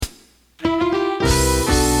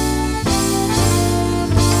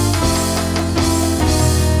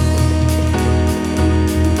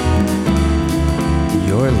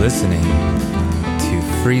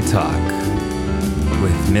Talk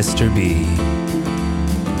with Mr. B.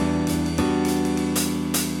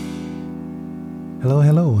 Hello,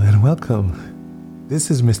 and welcome.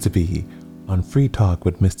 This is Mr. B on Free Talk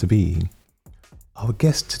with Mr. B. Our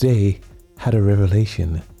guest today had a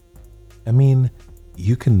revelation. I mean,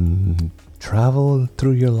 you can travel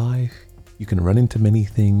through your life, you can run into many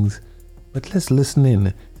things, but let's listen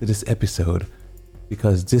in to this episode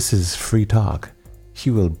because this is Free Talk. She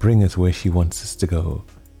will bring us where she wants us to go.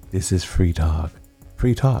 This is Free Talk.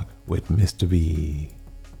 Free Talk with Mr. B.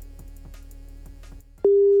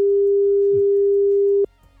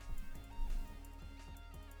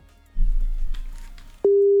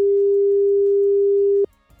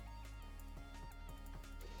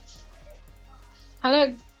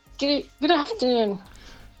 Hello, good afternoon.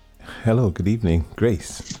 Hello, good evening,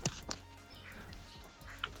 Grace.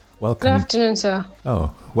 Welcome. Good afternoon, sir.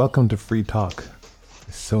 Oh, welcome to Free Talk.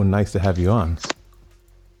 It's so nice to have you on.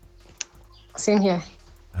 Same here.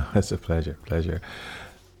 Oh, it's a pleasure.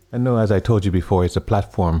 I know, as I told you before, it's a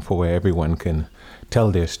platform for where everyone can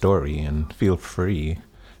tell their story and feel free.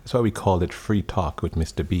 That's why we call it Free Talk with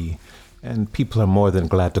Mr. B. And people are more than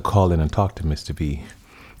glad to call in and talk to Mr. B.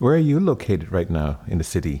 Where are you located right now in the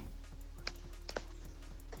city?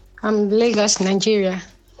 I'm Lagos, Nigeria.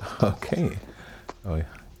 Okay. Oh, yeah.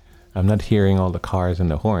 I'm not hearing all the cars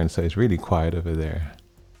and the horns, so it's really quiet over there.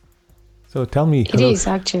 So tell me. It is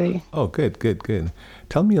actually. Oh, good.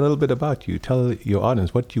 Tell me a little bit about you. Tell your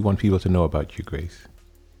audience, what do you want people to know about you, Grace?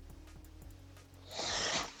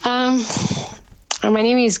 My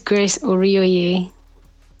name is Grace Orioye.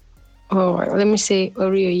 Oh, let me say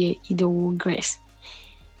Orioye Idowu Grace.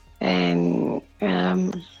 And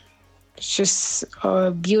just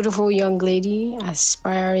a beautiful young lady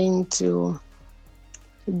aspiring to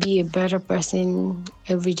be a better person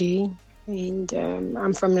every day. And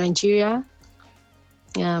I'm from Nigeria,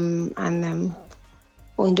 and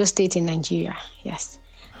Ondo State in Nigeria. Yes.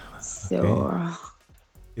 So, okay.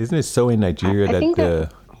 Isn't it so in Nigeria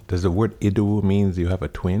that does the word Idowu means you have a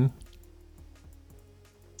twin?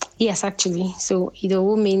 Yes, actually. So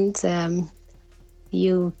Idowu means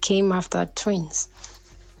you came after twins.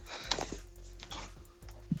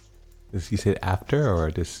 Is you said after, or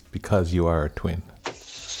just because you are a twin?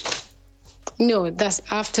 No, that's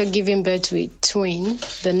after giving birth to a twin.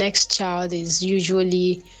 The next child is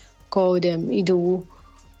usually called Idowu,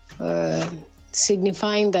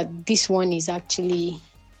 signifying that this one is actually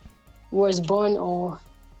was born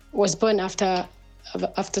after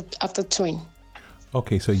twin.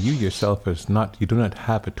 Okay, so you yourself you do not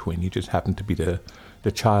have a twin. You just happen to be the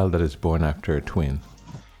child that is born after a twin.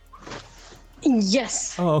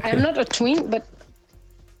 Yes. Oh, okay. I'm not a twin, but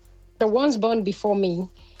the ones born before me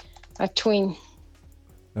are twin.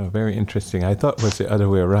 Oh, very interesting. I thought it was the other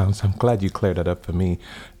way around, so I'm glad you cleared that up for me.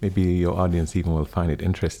 Maybe your audience even will find it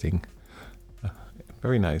interesting.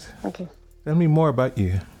 Very nice. Okay. Tell me more about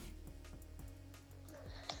you.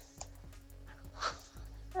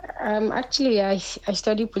 Actually, I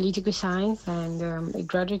study political science and a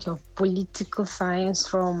graduate of political science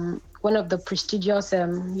from one of the prestigious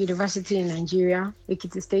university in Nigeria,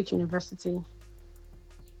 Ekiti State University.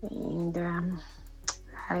 And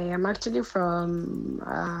I am actually from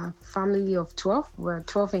a family of 12. We're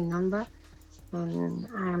 12 in number, and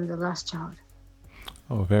I am the last child.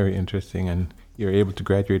 Oh, very interesting. And you're able to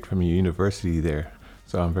graduate from your university there,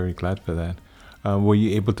 so I'm very glad for that. Were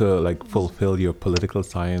you able to fulfill your political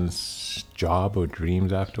science job or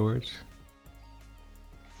dreams afterwards?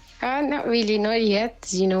 Not really, not yet.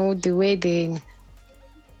 You know, the way the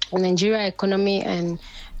Nigeria economy and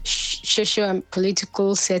social and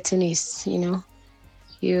political setting is,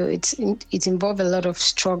 it involves a lot of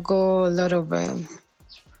struggle, a lot of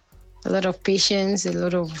patience, a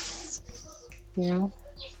lot of,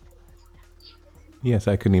 Yes,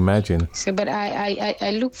 I can imagine. So, but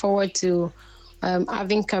I look forward to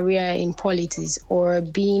having career in politics or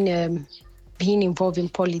being involved in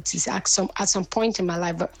politics at some point in my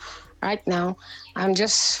life. But right now, I'm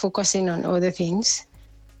just focusing on other things.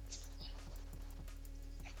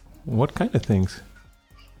 What kind of things?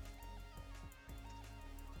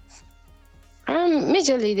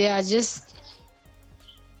 Majorly, they are just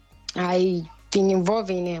I've been involved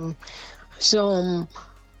in some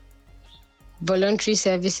voluntary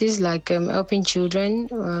services like helping children.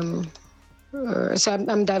 So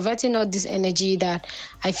I'm diverting all this energy that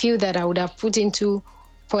I feel that I would have put into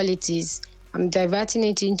politics. I'm diverting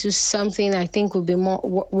it into something I think would be more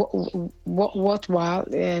worthwhile.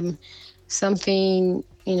 Something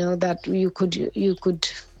that you could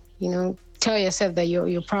tell yourself that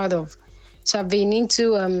you're proud of. So I've been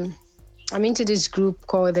into I'm into this group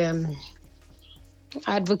called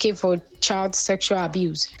advocate for child sexual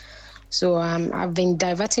abuse. So I've been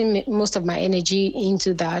diverting most of my energy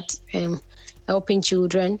into that, helping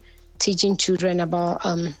children, teaching children about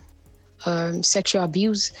sexual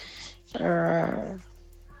abuse, and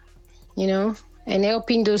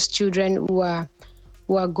helping those children who are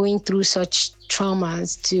going through such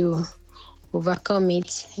traumas to overcome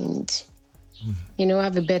it and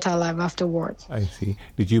have a better life afterward. I see.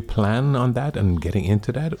 Did you plan on that and getting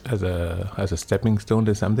into that as a stepping stone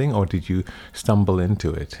to something, or did you stumble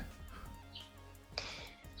into it?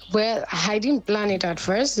 Well, I didn't plan it at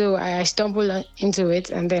first, so I stumbled into it,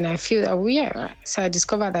 and then I feel so I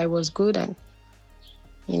discovered that it was good, and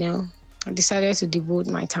I decided to devote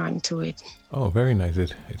my time to it. Oh, very nice.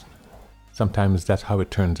 Sometimes that's how it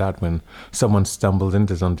turns out when someone stumbles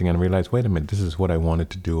into something and realizes, wait a minute, this is what I wanted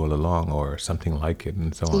to do all along, or something like it,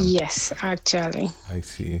 and so on. Yes, actually. I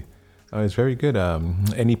see. Oh, it's very good.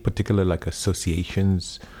 Any particular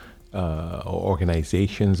associations or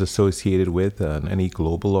organizations associated with, any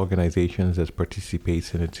global organizations that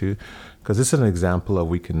participates in it too? Because this is an example of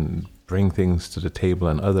we can bring things to the table,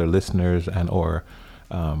 and other listeners and or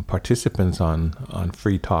participants on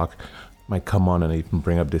Free Talk might come on and even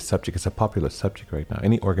bring up this subject. It's a popular subject right now.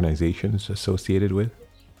 Any organizations associated with?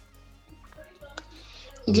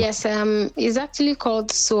 Yes, it's actually called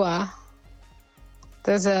SOA.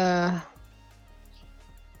 There's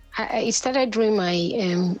I started during my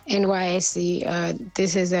NYSC.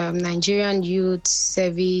 This is a Nigerian Youth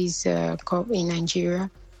Service Corps in Nigeria.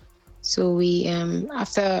 So we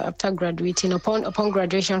after graduating, upon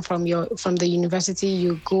graduation from the university,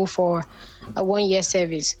 you go for a 1-year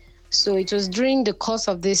service. So it was during the course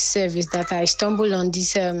of this service that I stumbled on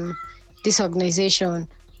this organization,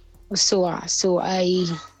 SOA. So I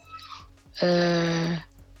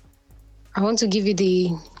want to give you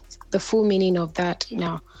the full meaning of that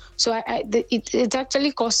now. So it's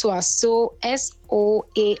actually called SOAR. So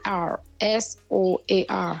SOAR.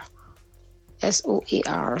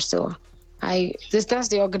 So that's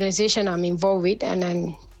the organization I'm involved with, and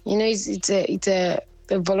then it's a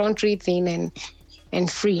voluntary thing and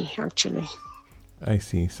free actually. I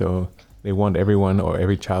see. So they want everyone or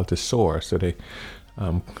every child to soar. So they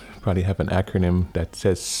probably have an acronym that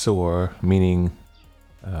says SOAR, meaning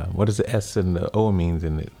what does the S and the O means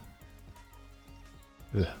in it?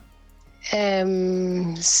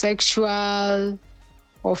 Sexual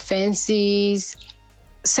offenses.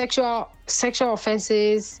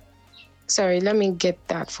 Sorry, let me get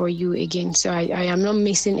that for you again. So I am not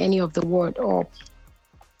missing any of the word up.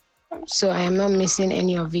 So I am not missing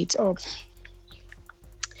any of it up.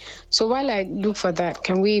 So while I look for that,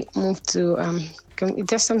 can we move to is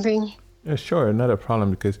there something? Yeah, sure, not a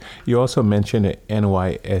problem, because you also mentioned that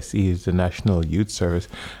NYSE is the National Youth Service,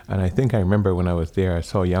 and I think I remember when I was there, I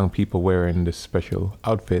saw young people wearing this special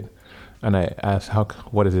outfit, and I asked,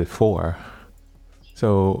 what is it for?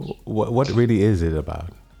 So what really is it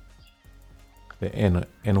about? The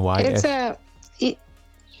NYSE?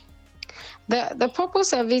 The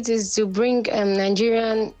purpose of it is to bring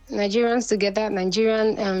Nigerians together,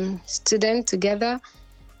 Nigerian students together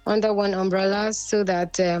under one umbrella, so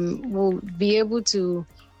that we'll be able to.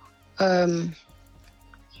 The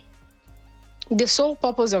sole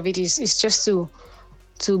purpose of it is just to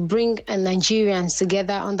bring Nigerians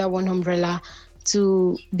together under one umbrella,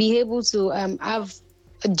 to be able to have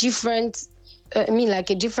a different, a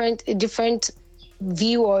different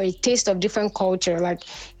view or a taste of different culture. Like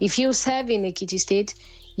if you serve in Ekiti State,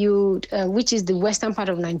 which is the western part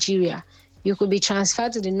of Nigeria, you could be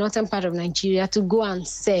transferred to the northern part of Nigeria to go and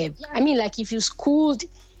serve. Like if you schooled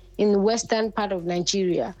in the western part of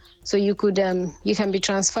Nigeria, so you could you can be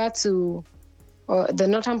transferred to the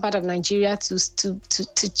northern part of Nigeria to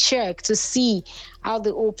check, to see how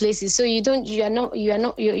the whole place is. So you're not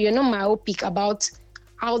myopic about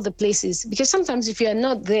how the place is, because sometimes if you're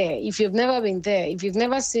not there, if you've never been there, if you've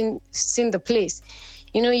never seen the place,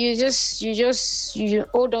 you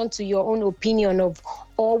hold on to your own opinion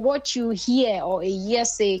or what you hear, or a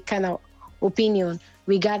hearsay kind of opinion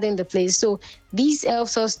regarding the place. So this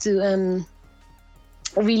helps us to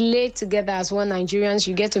relate together as one Nigerians.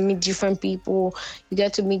 You get to meet different people. You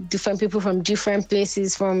get to meet different people from different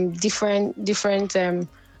places, from different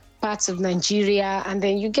parts of Nigeria, and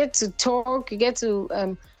then you get to talk. You get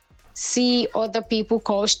to see other people's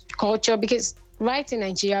culture, because right in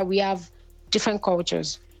Nigeria we have different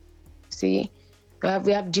cultures. See,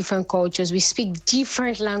 we have different cultures. We speak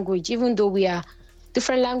different language, even though we are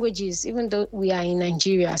different languages, even though we are in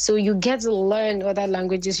Nigeria. So you get to learn other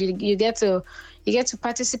languages. You get to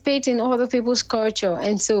participate in other people's culture.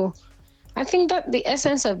 And so I think that the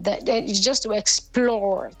essence of that is just to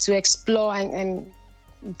explore and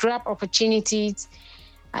grab opportunities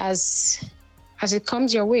as it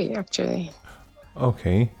comes your way, actually.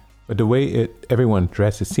 Okay. But the way everyone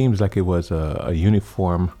dressed, it seems like it was a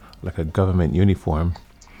uniform, like a government uniform.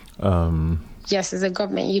 Yes, it's a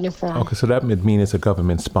government uniform. Okay, so that would mean it's a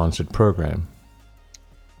government-sponsored program.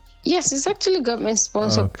 Yes, it's actually a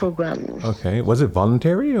government-sponsored program. Okay. Was it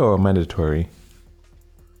voluntary or mandatory?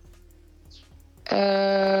 Did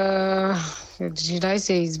I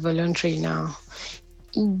say it's voluntary now?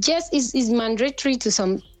 Yes, it's mandatory to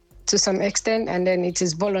some extent, and then it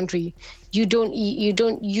is voluntary. You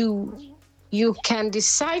can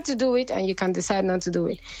decide to do it, and you can decide not to do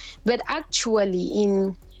it. But actually,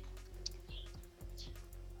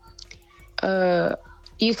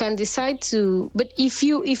 you can decide to. But if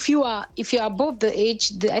you are above the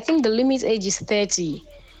age, I think the limit age is 30.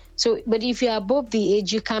 So, but if you're above the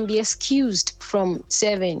age, you can be excused from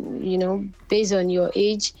serving, based on your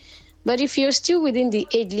age. But if you're still within the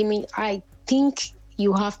age limit, I think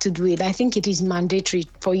you have to do it. I think it is mandatory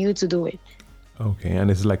for you to do it. Okay,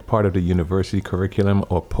 and it's like part of the university curriculum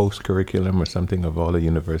or post-curriculum or something of all the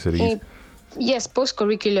universities? Yes,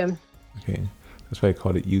 post-curriculum. Okay, that's why I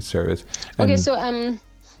call it youth service. And okay, so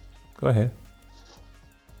go ahead.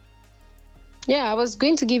 Yeah, I was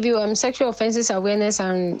going to give you sexual offences awareness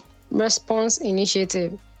and response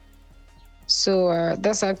initiative. So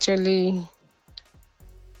that's actually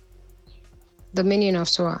the meaning of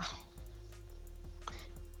SOA.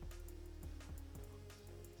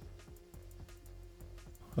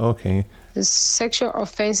 Okay. The sexual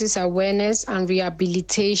offences awareness and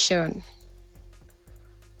rehabilitation.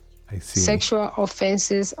 I see. Sexual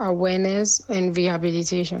offences awareness and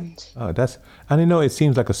rehabilitation. Oh, it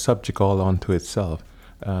seems like a subject all onto itself.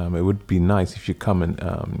 It would be nice if you come and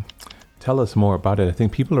tell us more about it. I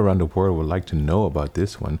think people around the world would like to know about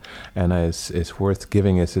this one, and it's worth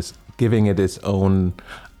giving it its own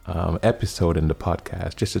episode in the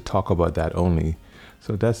podcast just to talk about that only.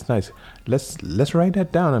 So that's nice. Let's write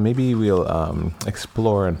that down, and maybe we'll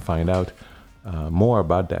explore and find out more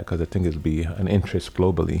about that, because I think it'll be an interest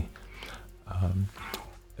globally.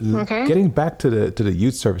 Okay. Getting back to the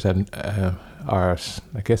youth service, and I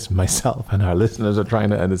guess myself and our listeners are trying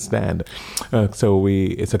to understand. So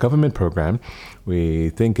it's a government program. We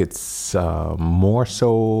think it's more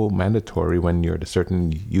so mandatory when you're at a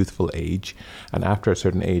certain youthful age, and after a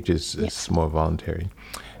certain age it's more voluntary.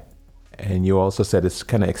 And you also said it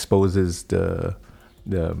kind of exposes the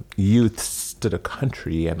youths to the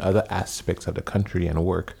country and other aspects of the country and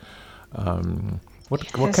work. What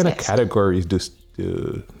kind of categories do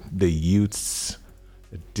the youths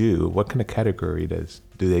do? What kind of category do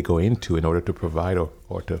they go into in order to provide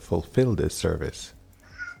or to fulfill this service?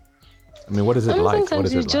 I mean, what is it like? What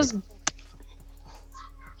is it like?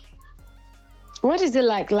 What is it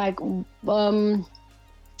like?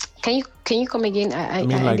 Can you come again? I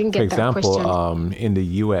didn't get that question. For example, in the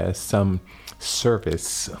U.S., some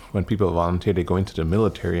service, when people volunteer, they go into the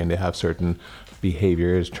military and they have certain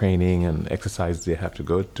behaviors, training, and exercises they have to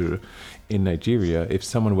go through. In Nigeria, if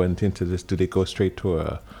someone went into this, do they go straight to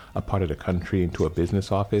a part of the country, into a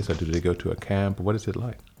business office, or do they go to a camp? What is it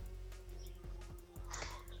like?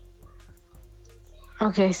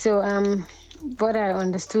 Okay, so what I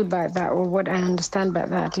understood by that, or what I understand by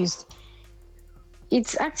that, is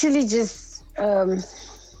it's actually just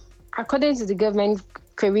according to the government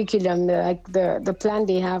curriculum, the plan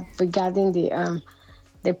they have regarding the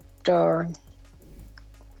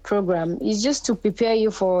program is just to prepare you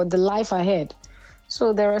for the life ahead.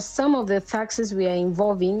 So there are some of the taxes we are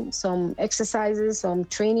involving, some exercises, some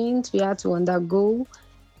trainings we have to undergo.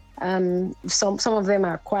 Some of them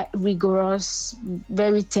are quite rigorous,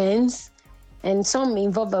 very tense, and some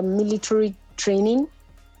involve a military training.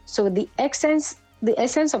 So the essence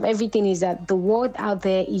of everything is that the world out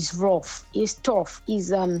there is rough, is tough,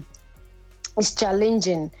 is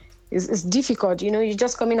challenging, is difficult. You're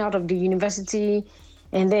just coming out of the university,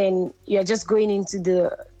 and then you're just going into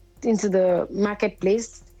the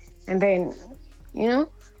marketplace, and then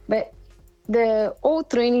but the whole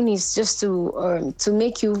training is just to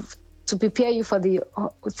make you, to prepare you for the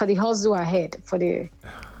hustle ahead, for the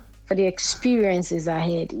experiences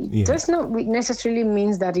ahead. It does not necessarily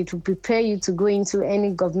means that it will prepare you to go into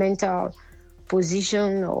any governmental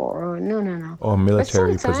position or no. Or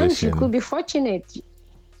military but sometimes position. You could be fortunate.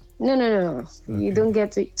 No. Okay. You don't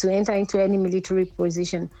get to enter into any military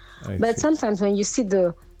position. But sometimes when you see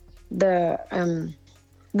the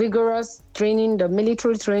rigorous training, the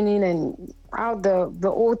military training, and how the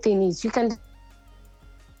whole thing is, you can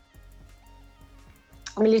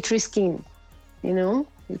military scheme. You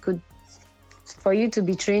could, for you to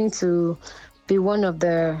be trained to be one of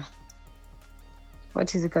the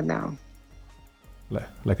what is it called now?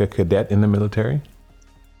 Like a cadet in the military?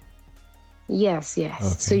 Yes. Okay.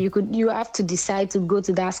 So you have to decide to go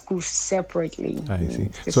to that school separately. I see.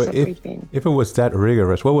 It's a So separate thing. if it was that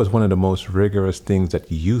rigorous, what was one of the most rigorous things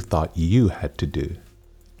that you thought you had to do?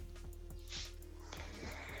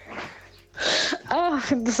 Oh,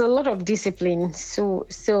 there's a lot of discipline. So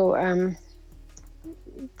some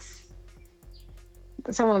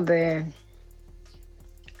of the,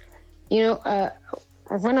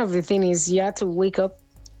 one of the things is you have to wake up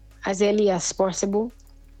as early as possible,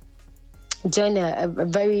 join a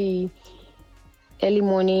very early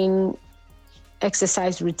morning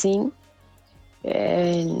exercise routine,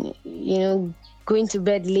 and going to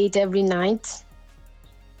bed late every night,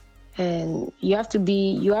 and you have to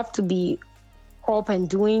be up and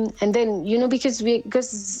doing, and then because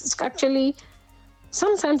it's actually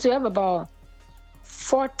sometimes we have about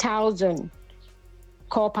 4,000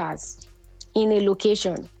 corpers in a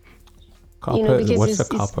location. Copper, because what's it's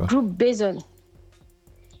the copper? group based on.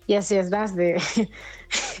 Yes, that's the.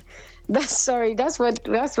 that's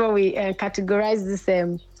what we categorize this.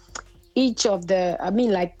 Each of the,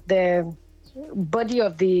 like the body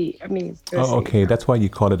of the. Oh, okay. That's why you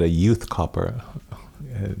call it a youth copper.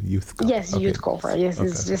 Youth copper. Yes, okay. Youth copper. Yes, okay.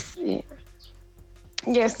 It's just. Yeah.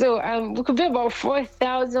 Yes, so we could be about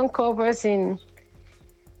 4,000 coppers in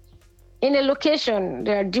a location.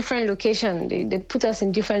 There are different locations. They put us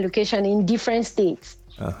in different locations in different states.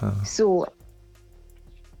 Uh-huh. So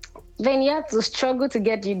then you have to struggle to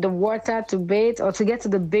get the water to bathe or to get to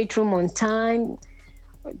the bathroom on time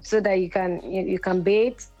so that you can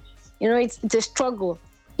bathe. It's a struggle.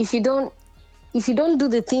 If you don't do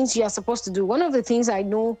the things you are supposed to do. One of the things I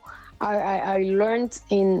know I learned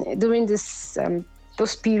during this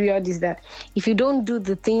those period is that if you don't do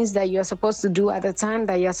the things that you're supposed to do at the time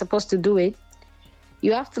that you're supposed to do it,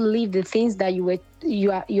 you have to leave the things that you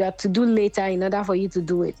have to do later in order for you to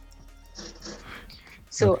do it.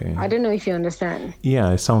 So okay. I don't know if you understand.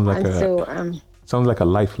 Yeah, it sounds like sounds like a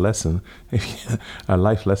life lesson. A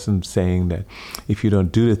life lesson saying that if you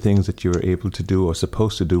don't do the things that you were able to do or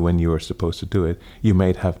supposed to do when you were supposed to do it, you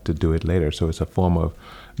might have to do it later. So it's a form of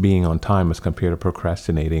being on time as compared to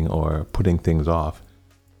procrastinating or putting things off,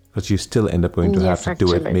 because you still end up going to have to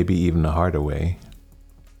do it maybe even a harder way.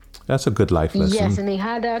 That's a good life lesson. Yes, and a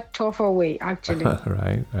harder, tougher way, actually.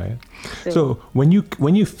 Right. So when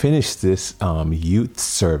you finish this youth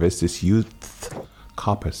service, this youth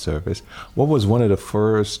copper service, what was one of the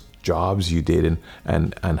first jobs you did,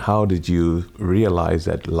 and how did you realize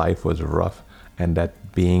that life was rough and that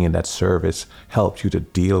being in that service helped you to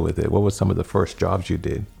deal with it? What was some of the first jobs you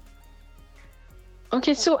did?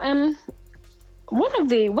 Okay, so one of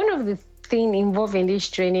the thing involved in this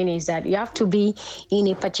training is that you have to be in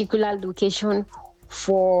a particular location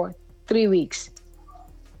for 3 weeks.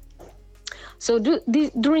 So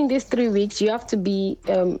during these 3 weeks, you have to be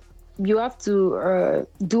do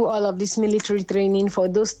all of this military training for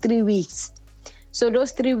those 3 weeks. So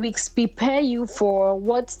those 3 weeks prepare you for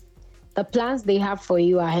what the plans they have for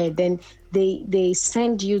you ahead. Then they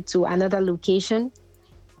send you to another location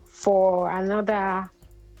for another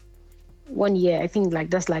 1 year. I think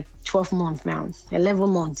that's 12 months now, 11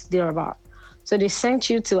 months, thereabout. So they sent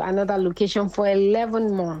you to another location for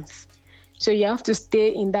 11 months. So you have to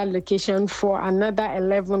stay in that location for another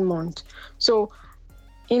 11 months. So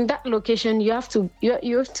in that location, you have to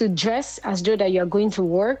dress as though that you are going to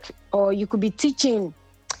work, or you could be teaching.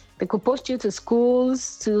 They could post you to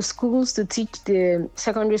schools to teach the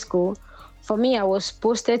secondary school. For me, I was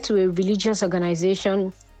posted to a religious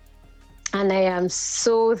organization, and I am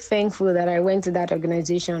so thankful that I went to that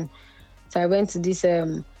organization. So I went to this,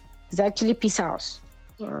 it's actually Peace House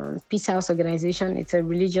organization. It's a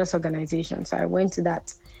religious organization. So I went to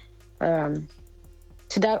that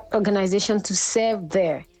organization to serve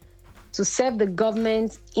there, to serve the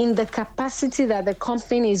government in the capacity that the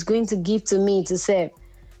company is going to give to me to serve.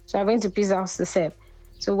 So I went to Peace House to serve.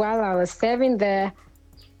 So while I was serving there,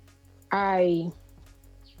 I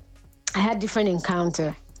had different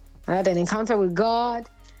encounter. I had an encounter with God.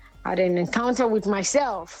 I had an encounter with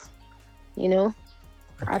myself, Okay.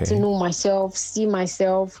 I had to know myself, see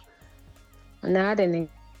myself. And I had an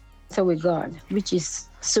encounter with God, which is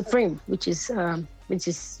supreme, which is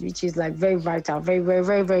like very vital, very, very,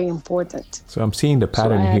 very, very important. So I'm seeing the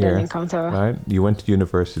pattern here, right? You went to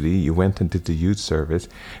university, you went into the youth service.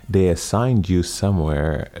 They assigned you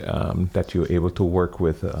somewhere that you were able to work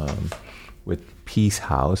with Peace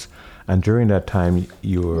House, and during that time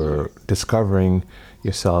you were discovering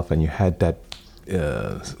yourself, and you had that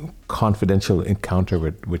confidential encounter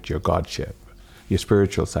with your Godship. Your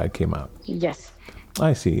spiritual side came out. Yes.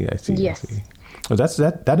 I see. Yes. I see. Well,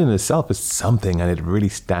 that in itself is something, and it really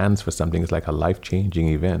stands for something. It's like a life-changing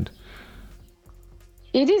event.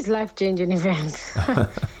 It is life-changing event.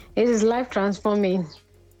 It is life-transforming.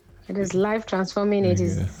 It is life-transforming. It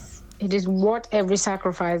is worth every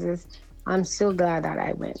sacrifice. I'm still glad that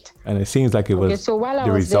I went. And it seems like it was. So while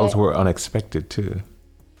the results were unexpected too.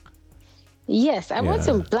 Yes, I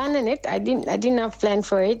wasn't planning it. I didn't have plan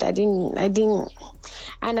for it. I didn't.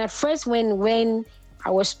 And at first, when I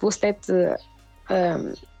was posted to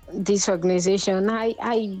this organization, I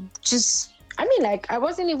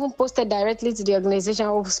wasn't even posted directly to the organization.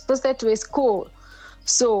 I was posted to a school.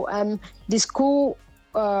 So the school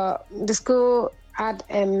had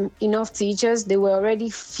enough teachers. They were already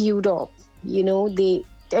filled up.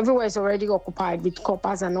 Everywhere is already occupied with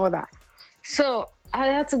coppers and all that. So I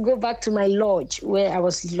had to go back to my lodge where I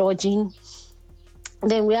was lodging.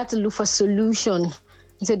 Then we had to look for solution.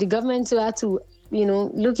 So the government had to,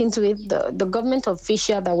 look into it. The government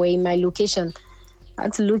official that were in my location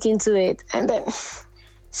had to look into it. And then,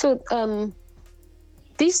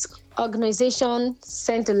 this organization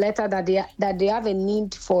sent a letter that they have a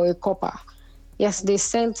need for a copper. Yes, they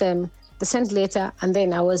sent letter, and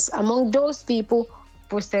then I was among those people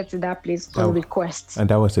posted to that place on request. And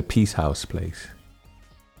that was a Peace House place.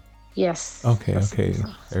 Yes. Okay.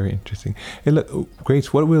 Very interesting. Hey, look,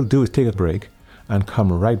 Grace, what we'll do is take a break and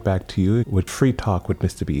come right back to you with Free Talk with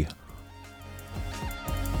Mr. B.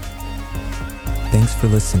 Thanks for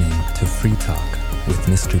listening to Free Talk with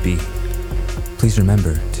Mr. B. Please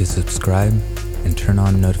remember to subscribe and turn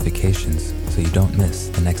on notifications so you don't miss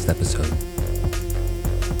the next episode.